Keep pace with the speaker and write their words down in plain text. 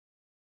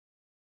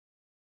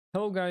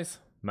Hello guys,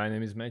 my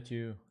name is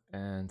Matthew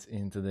and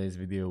in today's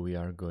video we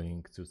are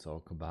going to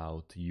talk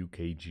about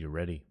UKG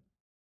Ready.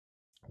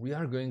 We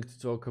are going to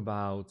talk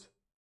about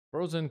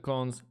pros and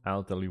cons,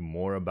 I'll tell you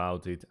more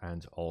about it,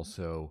 and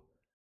also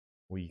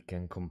we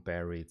can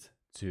compare it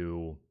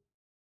to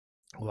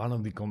one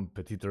of the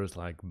competitors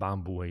like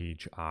Bamboo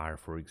HR,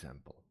 for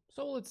example.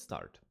 So let's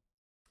start.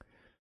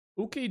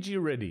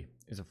 UKG Ready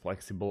is a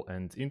flexible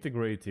and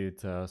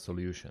integrated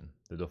solution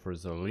that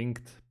offers a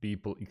linked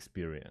people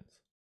experience,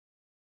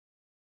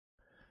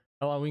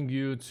 allowing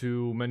you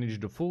to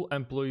manage the full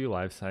employee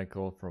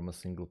lifecycle from a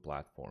single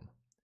platform.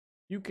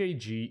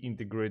 UKG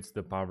integrates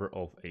the power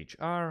of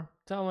HR,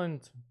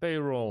 talent,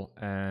 payroll,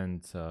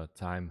 and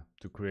time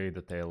to create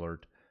a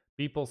tailored,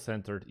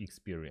 people-centered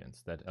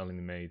experience that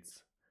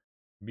eliminates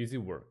busy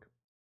work,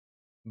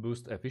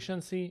 boosts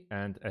efficiency,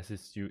 and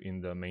assists you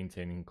in the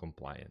maintaining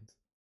compliance.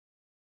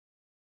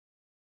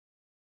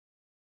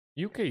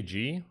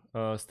 UKG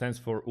stands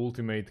for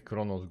Ultimate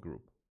Kronos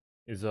Group,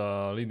 is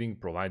a leading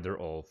provider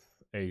of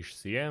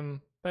HCM,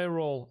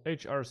 payroll,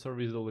 HR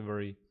service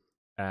delivery,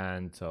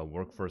 and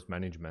workforce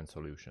management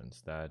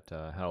solutions that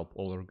help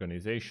all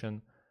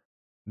organizations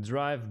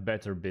drive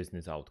better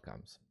business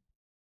outcomes,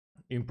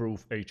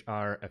 improve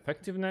HR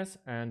effectiveness,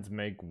 and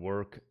make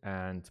work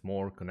and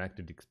more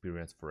connected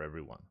experience for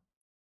everyone.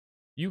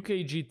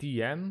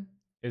 UKGTM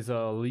is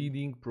a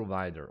leading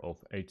provider of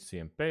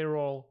HCM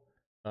payroll,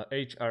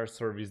 HR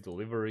service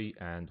delivery,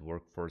 and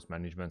workforce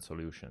management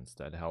solutions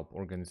that help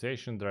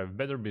organizations drive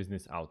better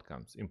business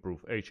outcomes,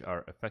 improve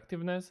HR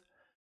effectiveness,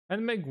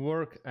 and make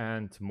work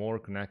and more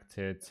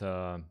connected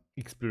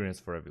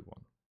experience for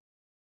everyone.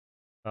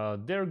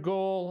 Their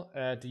goal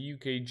at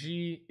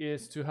UKG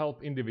is to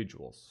help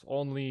individuals.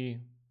 Only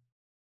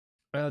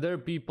their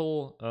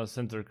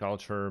people-centered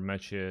culture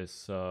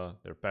matches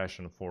their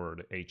passion for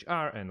the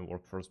HR and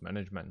workforce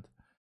management.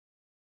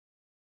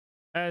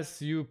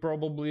 As you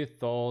probably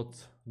thought,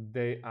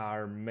 they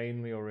are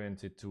mainly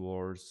oriented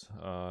towards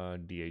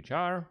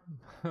DHR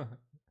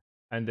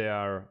and they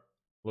are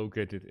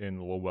located in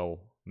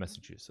Lowell,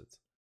 Massachusetts,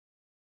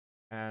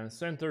 and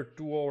centered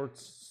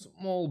towards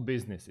small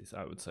businesses,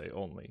 I would say,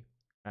 only.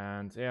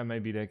 And yeah,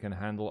 maybe they can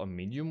handle a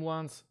medium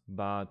ones,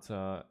 but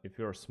if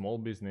you're a small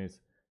business,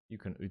 you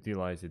can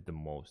utilize it the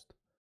most.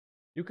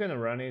 You can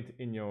run it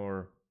in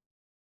your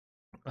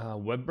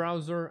web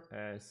browser,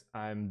 as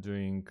I'm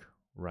doing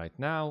right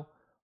now,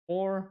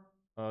 or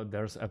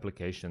there's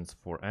applications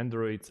for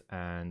Android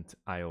and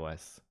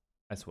iOS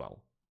as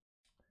well.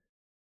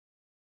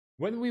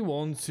 When we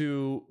want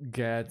to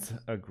get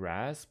a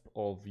grasp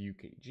of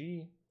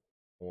UKG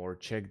or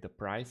check the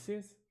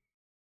prices,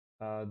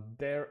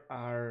 there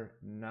are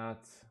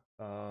not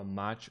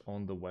much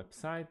on the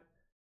website,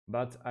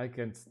 but I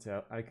can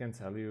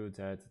tell you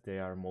that they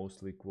are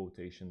mostly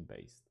quotation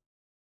based.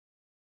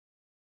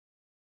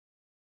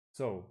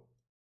 So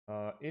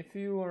if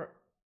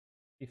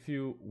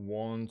you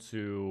want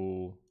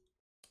to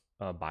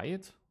buy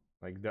it,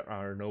 like there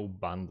are no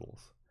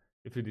bundles.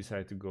 If you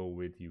decide to go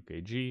with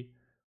UKG,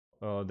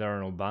 there are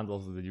no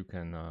bundles that you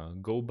can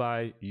go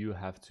buy. You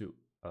have to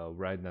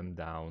write them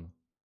down.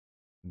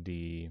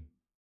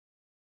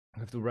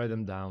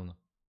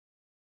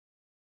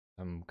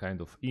 Some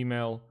kind of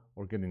email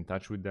or get in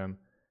touch with them,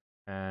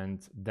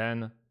 and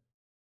then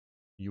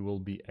you will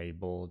be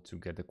able to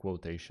get a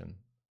quotation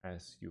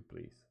as you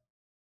please.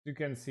 You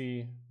can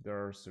see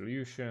there are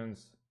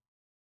solutions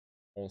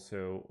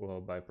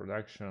also by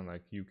production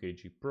like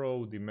UKG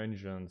Pro,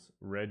 Dimensions,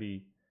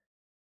 Ready,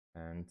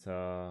 and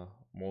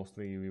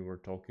mostly we were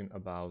talking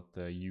about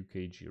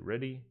UKG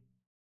Ready,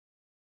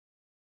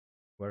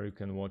 where you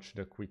can watch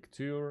the quick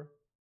tour.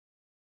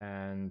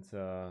 And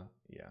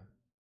yeah,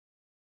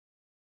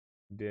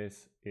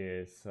 this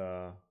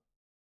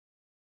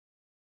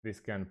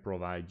can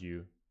provide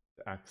you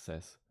the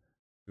access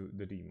to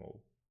the demo.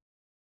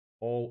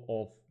 All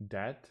of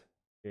that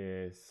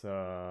is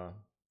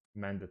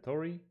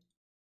mandatory.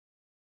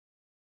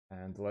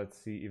 And let's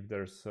see if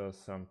there's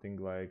something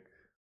like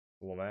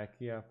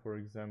Slovakia, for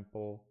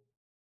example.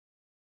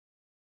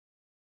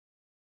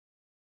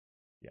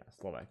 Yeah,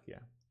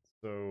 Slovakia.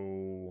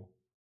 So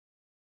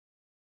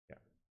yeah,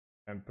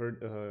 and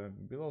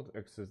below to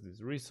access this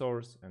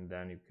resource, and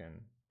then you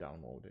can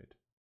download it,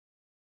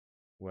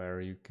 where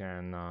you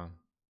can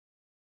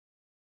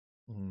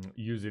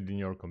use it in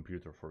your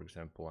computer, for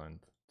example, and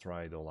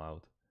try it all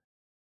out.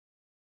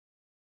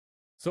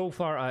 So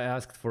far I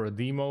asked for a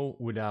demo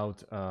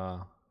without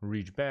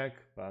reach back,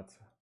 but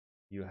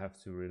you have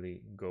to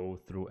really go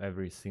through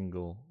every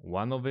single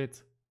one of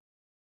it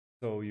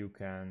so you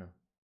can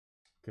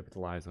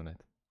capitalize on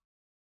it.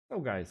 So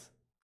guys,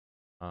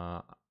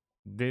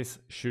 this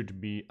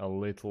should be a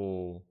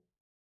little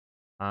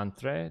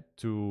entree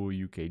to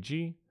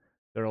UKG.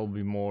 There will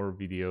be more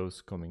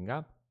videos coming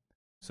up.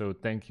 So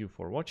thank you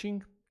for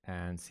watching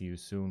and see you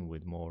soon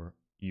with more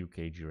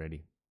UKG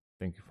Ready.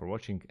 Thank you for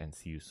watching and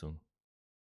see you soon.